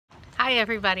Hi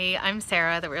everybody, I'm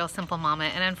Sarah, the Real Simple Mama,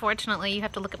 and unfortunately you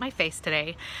have to look at my face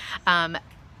today.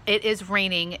 It is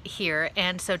raining here,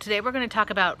 and so today we're going to talk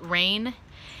about rain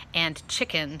and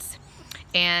chickens.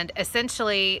 And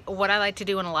essentially what I like to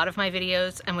do in a lot of my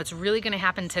videos, and what's really going to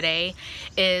happen today,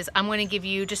 is I'm going to give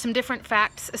you just some different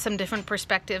facts, some different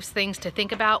perspectives, things to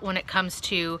think about when it comes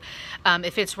to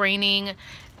if it's raining.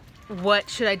 What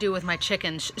should I do with my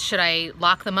chickens? Should I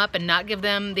lock them up and not give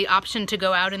them the option to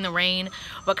go out in the rain?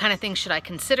 What kind of things should I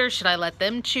consider? Should I let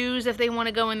them choose if they want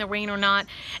to go in the rain or not?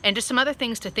 And just some other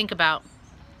things to think about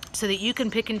so that you can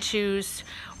pick and choose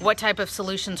what type of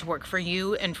solutions work for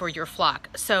you and for your flock.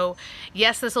 So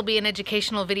yes, this will be an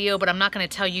educational video, but I'm not going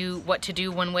to tell you what to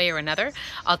do one way or another.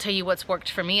 I'll tell you what's worked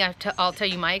for me. I'll tell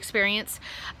you my experience.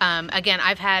 Again,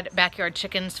 I've had backyard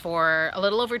chickens for a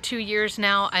little over 2 years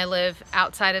now. I live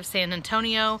outside of San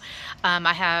Antonio.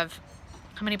 I have,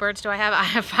 how many birds do I have? I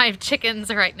have 5 chickens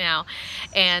right now.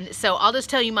 And so I'll just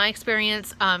tell you my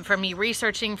experience from me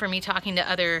researching, from me talking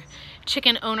to other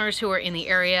chicken owners who are in the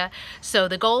area. So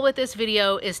the goal with this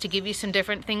video is to give you some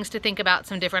different things to think about,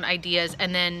 some different ideas,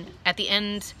 and then at the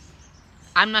end,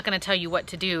 I'm not going to tell you what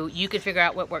to do. You could figure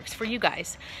out what works for you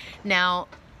guys. Now,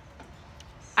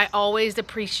 I always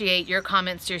appreciate your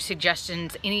comments, your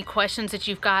suggestions, any questions that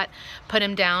you've got, put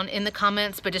them down in the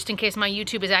comments. But just in case my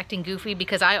YouTube is acting goofy,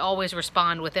 because I always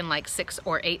respond within like 6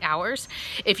 or 8 hours.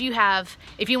 If you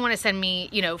want to send me,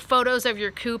 photos of your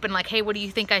coop and like, hey, what do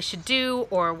you think I should do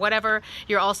or whatever,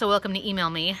 you're also welcome to email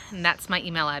me, and that's my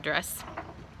email address.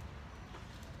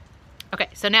 Okay,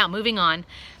 so now moving on.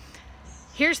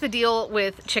 Here's the deal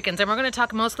with chickens, and we're going to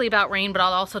talk mostly about rain, but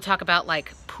I'll also talk about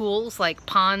like pools, like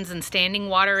ponds and standing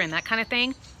water and that kind of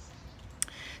thing.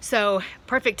 So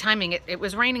perfect timing. It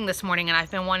was raining this morning and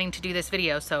I've been wanting to do this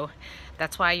video, so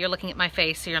that's why you're looking at my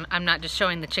face. I'm not just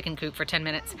showing the chicken coop for 10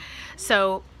 minutes.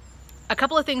 So a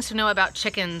couple of things to know about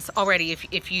chickens already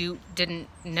if you didn't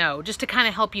know, just to kind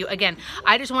of help you. Again,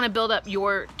 I just want to build up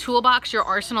your toolbox, your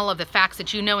arsenal of the facts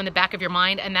that you know in the back of your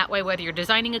mind, and that way whether you're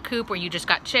designing a coop or you just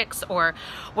got chicks or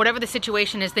whatever the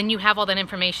situation is, then you have all that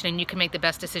information and you can make the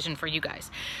best decision for you guys.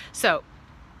 So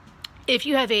if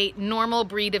you have a normal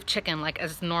breed of chicken, like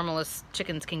as normal as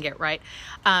chickens can get, right?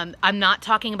 I'm not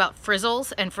talking about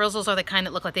frizzles, and frizzles are the kind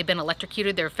that look like they've been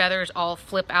electrocuted. Their feathers all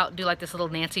flip out, do like this little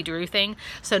Nancy Drew thing.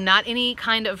 So not any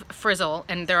kind of frizzle,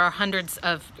 and there are hundreds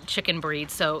of chicken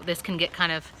breeds, so this can get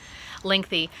kind of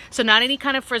lengthy. So not any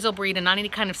kind of frizzle breed and not any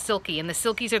kind of silky. And the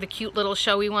silkies are the cute little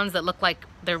showy ones that look like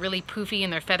they're really poofy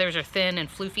and their feathers are thin and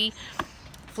floofy.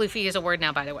 Floofy is a word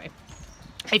now, by the way.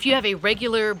 If you have a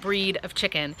regular breed of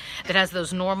chicken that has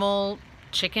those normal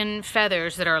chicken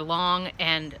feathers that are long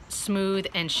and smooth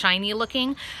and shiny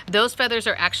looking, those feathers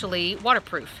are actually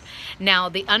waterproof. Now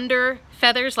the under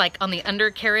feathers, like on the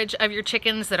undercarriage of your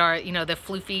chickens that are, the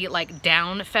floofy like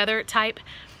down feather type,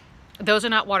 those are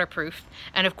not waterproof.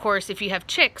 And of course, if you have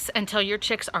chicks, until your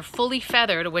chicks are fully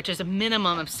feathered, which is a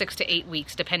minimum of 6 to 8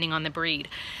 weeks depending on the breed,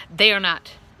 they are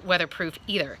not weatherproof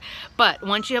either. But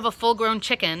once you have a full-grown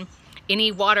chicken,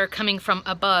 any water coming from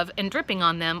above and dripping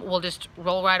on them will just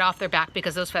roll right off their back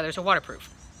because those feathers are waterproof.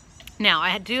 Now,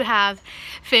 I do have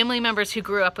family members who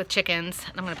grew up with chickens.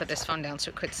 I'm going to put this phone down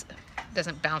so it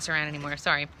doesn't bounce around anymore.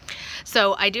 Sorry.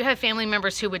 So I do have family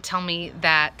members who would tell me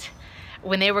that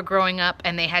when they were growing up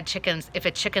and they had chickens, if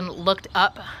a chicken looked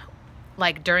up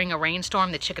like during a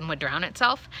rainstorm, the chicken would drown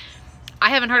itself. I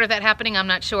haven't heard of that happening. I'm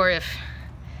not sure if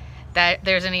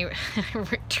there's any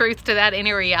truth to that,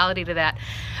 any reality to that.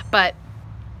 But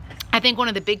I think one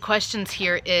of the big questions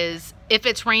here is, if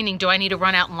it's raining, do I need to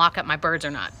run out and lock up my birds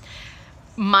or not?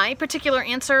 My particular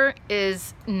answer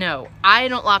is no. I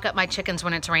don't lock up my chickens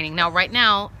when it's raining. Now, right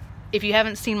now, if you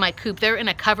haven't seen my coop, they're in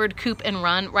a covered coop and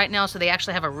run right now, so they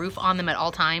actually have a roof on them at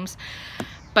all times.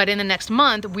 But in the next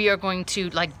month, we are going to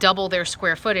like double their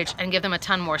square footage and give them a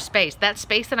ton more space. That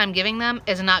space that I'm giving them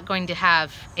is not going to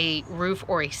have a roof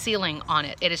or a ceiling on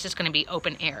it. It is just going to be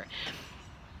open air.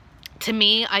 To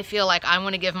me, I feel like I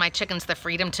want to give my chickens the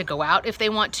freedom to go out if they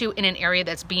want to in an area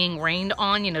that's being rained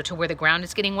on, to where the ground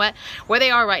is getting wet. Where they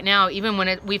are right now, even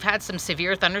when we've had some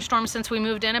severe thunderstorms since we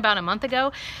moved in about a month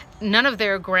ago, none of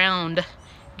their ground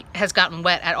has gotten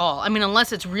wet at all. I mean,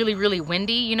 unless it's really, really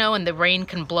windy, and the rain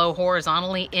can blow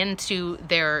horizontally into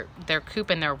their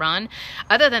coop and their run.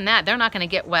 Other than that, they're not going to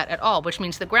get wet at all, which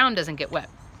means the ground doesn't get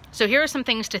wet. So here are some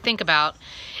things to think about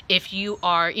if you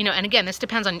are, and again, this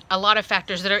depends on a lot of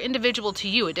factors that are individual to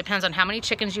you. It depends on how many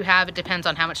chickens you have. It depends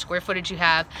on how much square footage you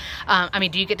have. I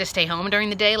mean, do you get to stay home during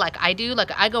the day like I do?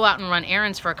 Like I go out and run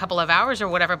errands for a couple of hours or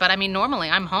whatever, but I mean, normally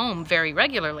I'm home very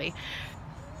regularly.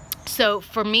 So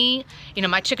for me, you know,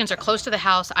 my chickens are close to the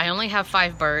house. I only have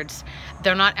 5 birds.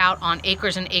 They're not out on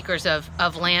acres and acres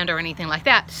of land or anything like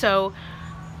that. So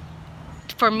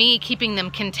for me, keeping them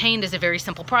contained is a very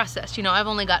simple process. You know, I've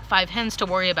only got 5 hens to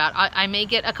worry about. I may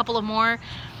get a couple of more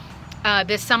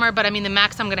this summer, but I mean, the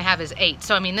max I'm gonna have is 8.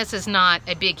 So I mean, this is not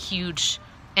a big, huge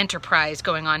enterprise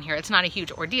going on here. It's not a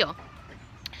huge ordeal.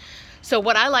 So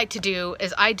what I like to do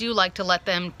is I do like to let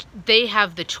them, they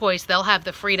have the choice, they'll have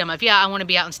the freedom of, yeah, I want to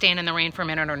be out and stand in the rain for a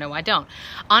minute, or no, I don't.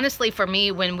 Honestly, for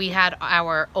me, when we had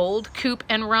our old coop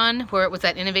and run, where it was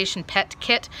that Innovation Pet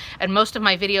kit, and most of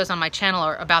my videos on my channel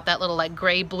are about that little like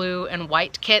gray, blue, and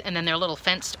white kit, and then their little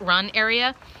fenced run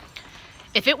area.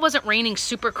 If it wasn't raining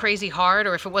super crazy hard,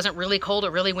 or if it wasn't really cold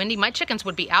or really windy, my chickens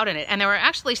would be out in it. And there are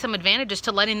actually some advantages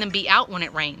to letting them be out when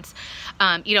it rains.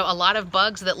 You know, a lot of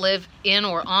bugs that live in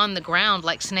or on the ground,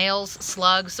 like snails,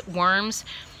 slugs, worms,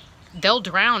 they'll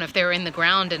drown if they're in the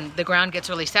ground and the ground gets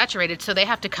really saturated. So they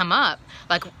have to come up,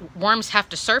 like worms have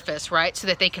to surface, right, so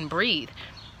that they can breathe.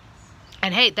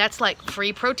 And hey, that's like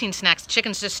free protein snacks.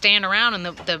 Chickens just stand around and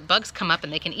the bugs come up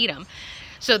and they can eat them.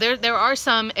 So there are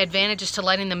some advantages to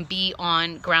letting them be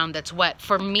on ground that's wet.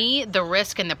 For me, the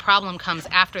risk and the problem comes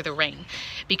after the rain,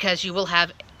 because you will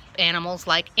have animals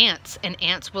like ants, and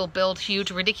ants will build huge,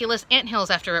 ridiculous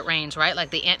anthills after it rains, right? Like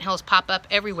the anthills pop up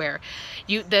everywhere.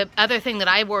 The other thing that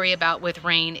I worry about with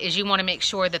rain is you want to make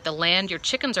sure that the land your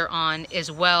chickens are on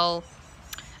is well,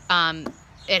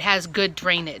 it has good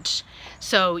drainage.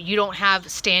 So you don't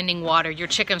have standing water. Your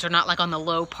chickens are not like on the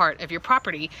low part of your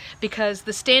property, because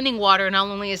the standing water not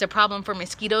only is a problem for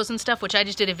mosquitoes and stuff, which I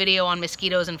just did a video on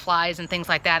mosquitoes and flies and things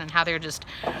like that and how they're just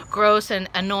gross and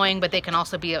annoying, but they can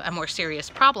also be a more serious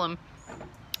problem.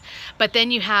 But then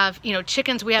you have, you know,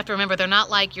 chickens, we have to remember, they're not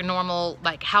like your normal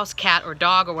like house cat or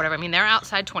dog or whatever. I mean, they're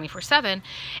outside 24/7,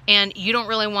 and you don't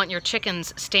really want your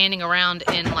chickens standing around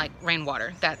in like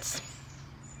rainwater. That's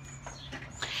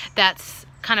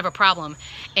kind of a problem.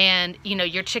 And you know,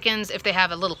 your chickens, if they have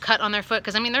a little cut on their foot,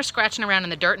 because I mean, they're scratching around in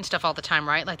the dirt and stuff all the time,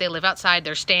 right? Like they live outside,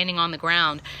 they're standing on the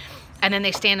ground, and then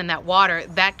they stand in that water,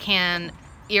 that can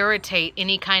irritate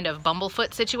any kind of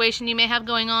bumblefoot situation you may have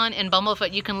going on. And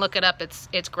bumblefoot, you can look it up,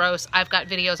 it's gross. I've got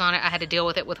videos on it. I had to deal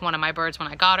with it with one of my birds when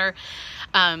I got her.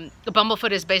 The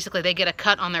bumblefoot is basically, they get a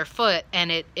cut on their foot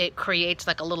and it creates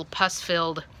like a little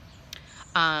pus-filled,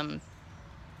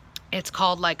 it's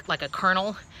called like a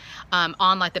kernel,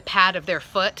 on like the pad of their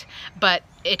foot, but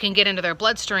it can get into their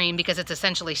bloodstream because it's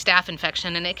essentially staph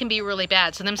infection, and it can be really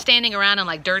bad. So them standing around in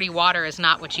like dirty water is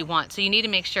not what you want. So you need to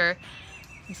make sure,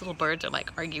 these little birds are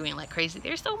like arguing like crazy.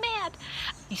 They're so mad.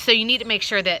 So you need to make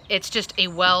sure that it's just a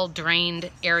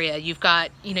well-drained area. You've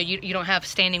got, you know, you don't have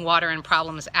standing water and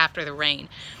problems after the rain.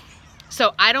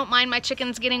 So I don't mind my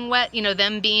chickens getting wet, you know,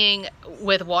 them being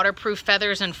with waterproof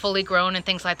feathers and fully grown and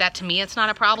things like that. To me, it's not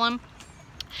a problem.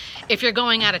 If you're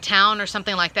going out of town or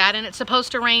something like that and it's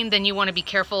supposed to rain, then you want to be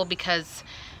careful, because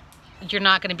you're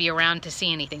not going to be around to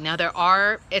see anything. Now there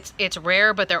are, it's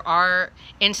rare, but there are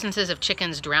instances of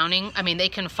chickens drowning. I mean, they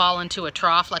can fall into a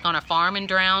trough like on a farm and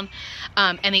drown.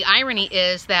 And the irony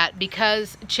is that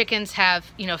because chickens have,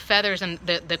 you know, feathers, and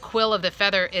the quill of the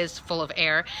feather is full of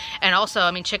air, and also,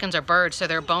 I mean, chickens are birds, so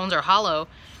their bones are hollow,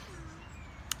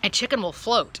 a chicken will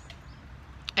float.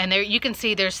 And there you can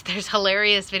see there's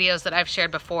hilarious videos that I've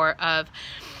shared before of,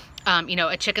 you know,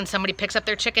 a chicken, somebody picks up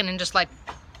their chicken and just like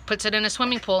puts it in a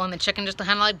swimming pool, and the chicken just kind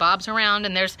of like bobs around.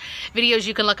 And there's videos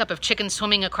you can look up of chickens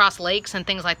swimming across lakes and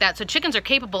things like that. So chickens are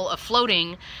capable of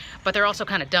floating, but they're also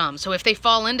kind of dumb. So if they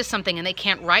fall into something and they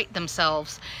can't right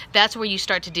themselves, that's where you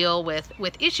start to deal with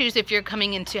issues. If you're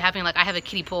coming into having, like, I have a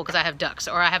kiddie pool because I have ducks,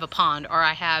 or I have a pond, or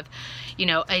I have, you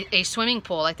know, a swimming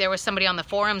pool. Like there was somebody on the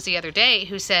forums the other day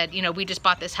who said, you know, we just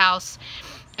bought this house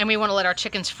and we want to let our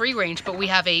chickens free range, but we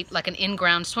have like an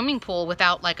in-ground swimming pool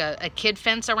without like a kid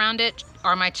fence around it.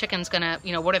 Are my chickens gonna,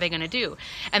 you know, what are they gonna do?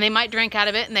 And they might drink out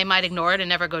of it, and they might ignore it and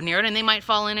never go near it, and they might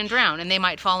fall in and drown, and they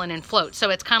might fall in and float.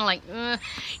 So it's kind of like,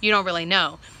 you don't really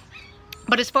know.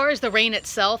 But as far as the rain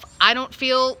itself, I don't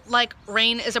feel like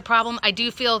rain is a problem. I do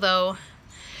feel, though,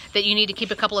 that you need to keep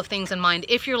a couple of things in mind.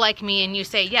 If you're like me and you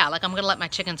say, yeah, like I'm gonna let my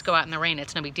chickens go out in the rain,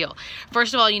 it's no big deal.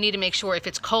 First of all, you need to make sure if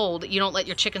it's cold, you don't let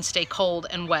your chickens stay cold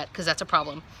and wet, because that's a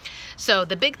problem. So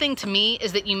the big thing to me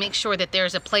is that you make sure that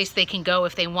there's a place they can go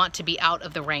if they want to be out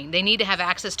of the rain. They need to have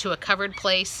access to a covered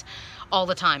place all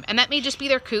the time. And that may just be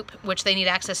their coop, which they need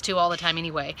access to all the time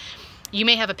anyway. You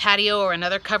may have a patio or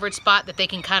another covered spot that they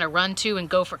can kind of run to and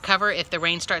go for cover if the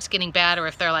rain starts getting bad, or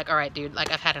if they're like, all right, dude, like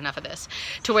I've had enough of this,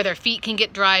 to where their feet can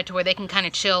get dry, to where they can kind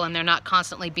of chill and they're not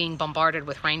constantly being bombarded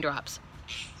with raindrops.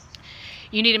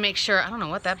 You need to make sure, I don't know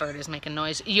what that bird is making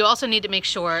noise. You also need to make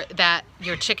sure that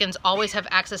your chickens always have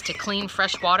access to clean,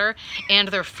 fresh water and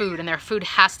their food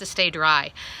has to stay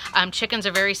dry. Chickens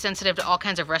are very sensitive to all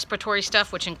kinds of respiratory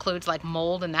stuff, which includes like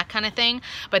mold and that kind of thing,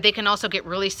 but they can also get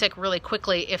really sick really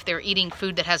quickly if they're eating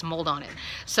food that has mold on it.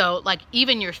 So like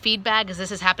even your feed bag, because this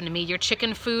has happened to me, your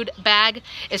chicken food bag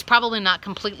is probably not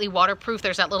completely waterproof.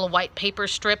 There's that little white paper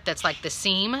strip that's like the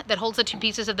seam that holds the two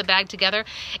pieces of the bag together.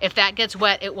 If that gets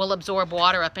wet, it will absorb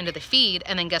water up into the feed,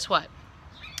 and then guess what?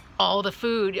 All the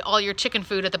food, all your chicken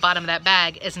food at the bottom of that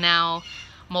bag is now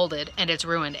molded and it's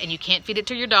ruined, and you can't feed it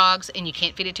to your dogs, and you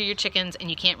can't feed it to your chickens, and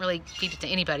you can't really feed it to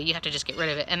anybody. You have to just get rid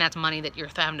of it, and that's money that you're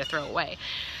having to throw away.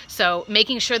 So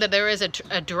making sure that there is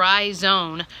a dry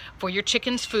zone for your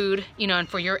chicken's food, you know, and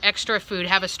for your extra food,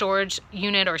 have a storage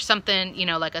unit or something, you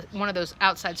know, like one of those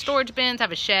outside storage bins,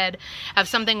 have a shed, have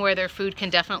something where their food can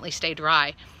definitely stay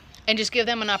dry. And just give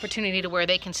them an opportunity to where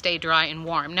they can stay dry and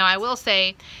warm. Now, I will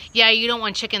say, yeah, you don't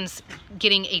want chickens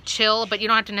getting a chill, but you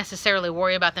don't have to necessarily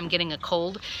worry about them getting a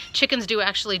cold. Chickens do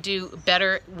actually do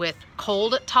better with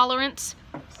cold tolerance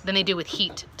than they do with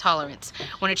heat tolerance.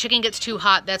 When a chicken gets too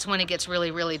hot, that's when it gets really,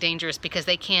 really dangerous, because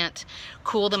they can't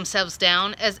cool themselves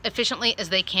down as efficiently as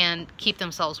they can keep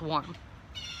themselves warm.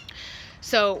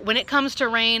 So when it comes to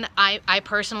rain, I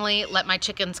personally let my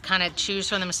chickens kind of choose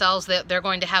for themselves. That they're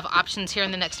going to have options here in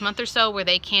the next month or so where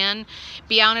they can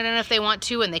be out in it if they want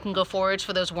to, and they can go forage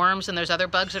for those worms and those other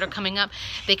bugs that are coming up.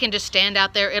 They can just stand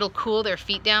out there. It'll cool their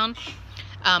feet down.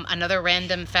 Another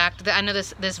random fact, that I know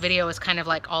this video is kind of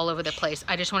like all over the place.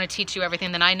 I just want to teach you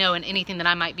everything that I know, and anything that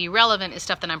I might be relevant is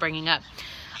stuff that I'm bringing up.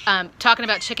 Talking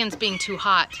about chickens being too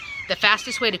hot, the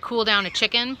fastest way to cool down a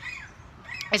chicken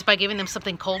is by giving them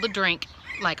something cold to drink,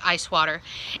 like ice water,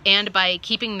 and by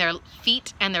keeping their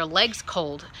feet and their legs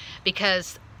cold,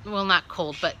 because, well, not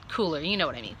cold, but cooler, you know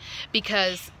what I mean,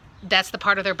 because that's the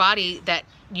part of their body that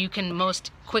you can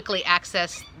most quickly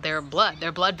access their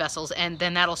blood vessels, and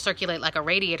then that'll circulate like a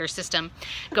radiator system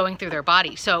going through their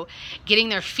body. So getting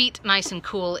their feet nice and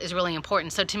cool is really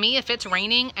important. So to me, if it's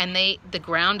raining and the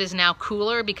ground is now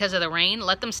cooler because of the rain,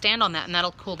 let them stand on that, and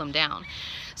that'll cool them down.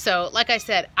 So like I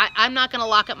said, I'm not going to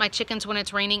lock up my chickens when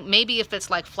it's raining. Maybe if it's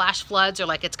like flash floods, or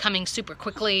like it's coming super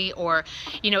quickly, or,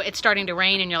 you know, it's starting to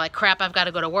rain and you're like, crap, I've got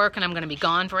to go to work and I'm going to be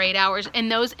gone for 8 hours. In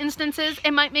those instances,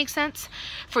 it might make sense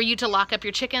for you to lock up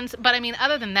your chickens. But I mean,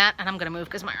 other than that, and I'm going to move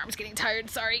because my arm's getting tired,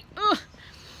 sorry.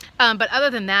 But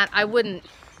other than that, I wouldn't,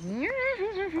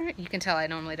 you can tell I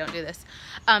normally don't do this.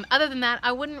 Other than that,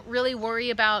 I wouldn't really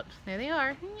worry about, there they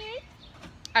are.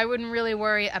 I wouldn't really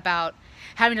worry about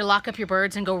having to lock up your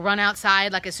birds and go run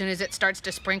outside like as soon as it starts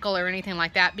to sprinkle or anything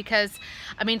like that, because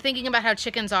I mean, thinking about how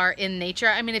chickens are in nature,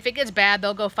 I mean, if it gets bad,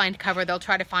 they'll go find cover, they'll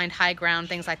try to find high ground,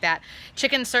 things like that.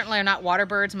 Chickens certainly are not water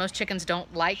birds. Most chickens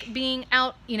don't like being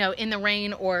out, you know, in the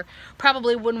rain, or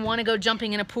probably wouldn't want to go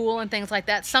jumping in a pool and things like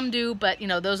that. Some do, but you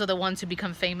know, those are the ones who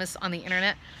become famous on the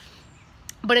internet.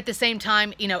 But at the same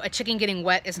time, you know, a chicken getting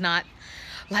wet is not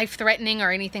life-threatening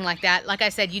or anything like that. Like I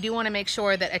said, you do want to make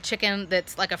sure that a chicken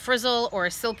that's like a frizzle or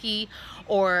a silky,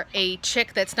 or a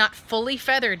chick that's not fully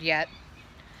feathered yet,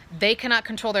 they cannot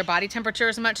control their body temperature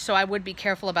as much, so I would be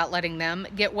careful about letting them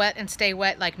get wet and stay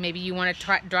wet. Like maybe you want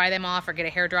to dry them off, or get a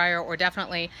hair dryer, or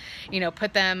definitely, you know,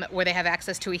 put them where they have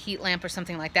access to a heat lamp or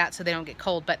something like that so they don't get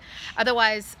cold. But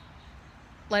otherwise,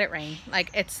 let it rain.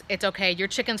 Like it's okay. Your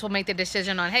chickens will make the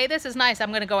decision on, hey, this is nice,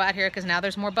 I'm going to go out here because now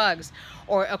there's more bugs,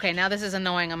 or okay, now this is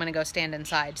annoying, I'm going to go stand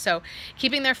inside. So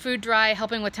keeping their food dry,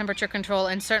 helping with temperature control,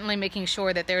 and certainly making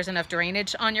sure that there's enough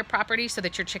drainage on your property so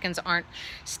that your chickens aren't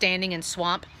standing in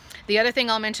swamp. The other thing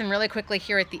I'll mention really quickly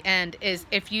here at the end is,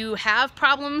 if you have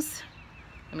problems,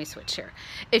 let me switch here.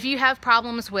 If you have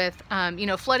problems with, you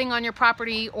know, flooding on your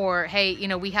property, or hey, you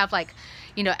know, we have like,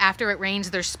 you know, after it rains,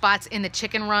 there's spots in the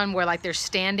chicken run where like there's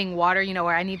standing water, you know,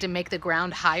 where I need to make the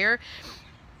ground higher.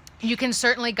 You can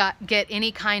certainly get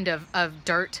any kind of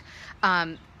dirt.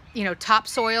 You know,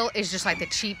 topsoil is just like the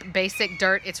cheap, basic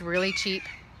dirt. It's really cheap.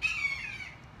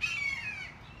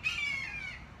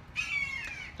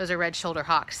 Those are red-shouldered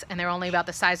hawks, and they're only about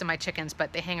the size of my chickens,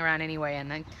 but they hang around anyway, and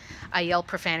then I yell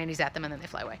profanities at them, and then they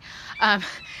fly away.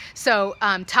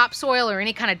 Topsoil or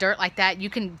any kind of dirt like that, you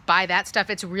can buy that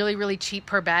stuff. It's really, really cheap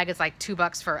per bag. It's like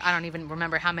 $2 for, I don't even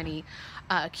remember how many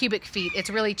cubic feet. It's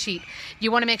really cheap.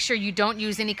 You want to make sure you don't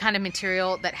use any kind of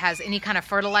material that has any kind of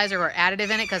fertilizer or additive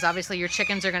in it, because obviously your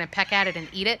chickens are going to peck at it and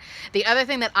eat it. The other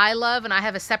thing that I love, and I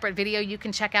have a separate video you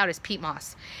can check out, is peat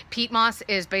moss. Peat moss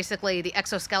is basically the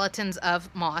exoskeletons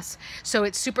of moss. So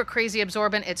it's super crazy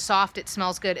absorbent, it's soft, it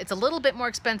smells good. It's a little bit more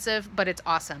expensive, but it's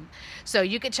awesome. So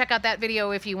you can check out that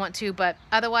video if you want to, but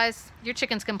otherwise your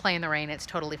chickens can play in the rain. It's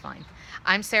totally fine.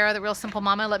 I'm Sarah, the Real Simple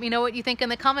Mama. Let me know what you think in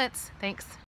the comments. Thanks.